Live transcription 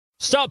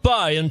Stop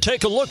by and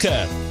take a look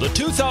at the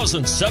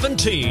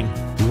 2017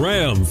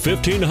 Ram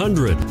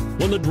 1500.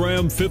 When the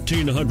Ram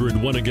 1500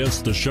 went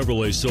against the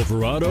Chevrolet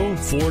Silverado,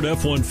 Ford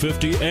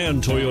F-150,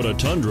 and Toyota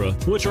Tundra,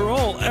 which are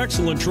all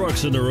excellent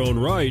trucks in their own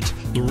right,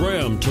 the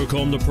Ram took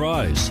home the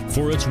prize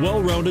for its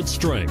well-rounded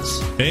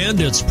strengths.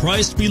 And it's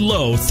priced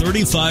below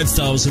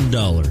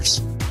 $35,000.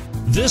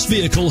 This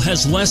vehicle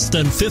has less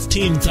than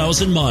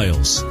 15,000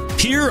 miles.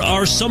 Here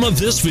are some of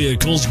this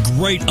vehicle's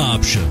great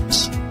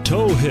options: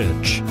 tow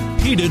hitch,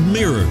 heated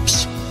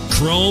mirrors,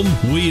 chrome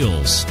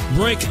wheels,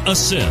 brake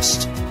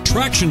assist,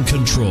 traction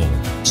control,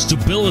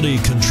 stability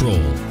control,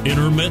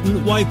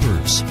 intermittent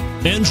wipers,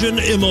 engine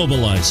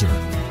immobilizer,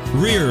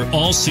 rear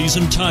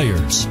all-season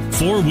tires,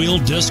 four-wheel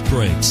disc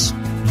brakes.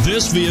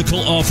 This vehicle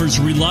offers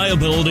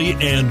reliability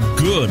and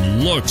good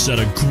looks at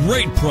a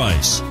great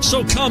price.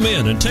 So come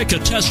in and take a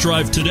test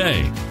drive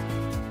today.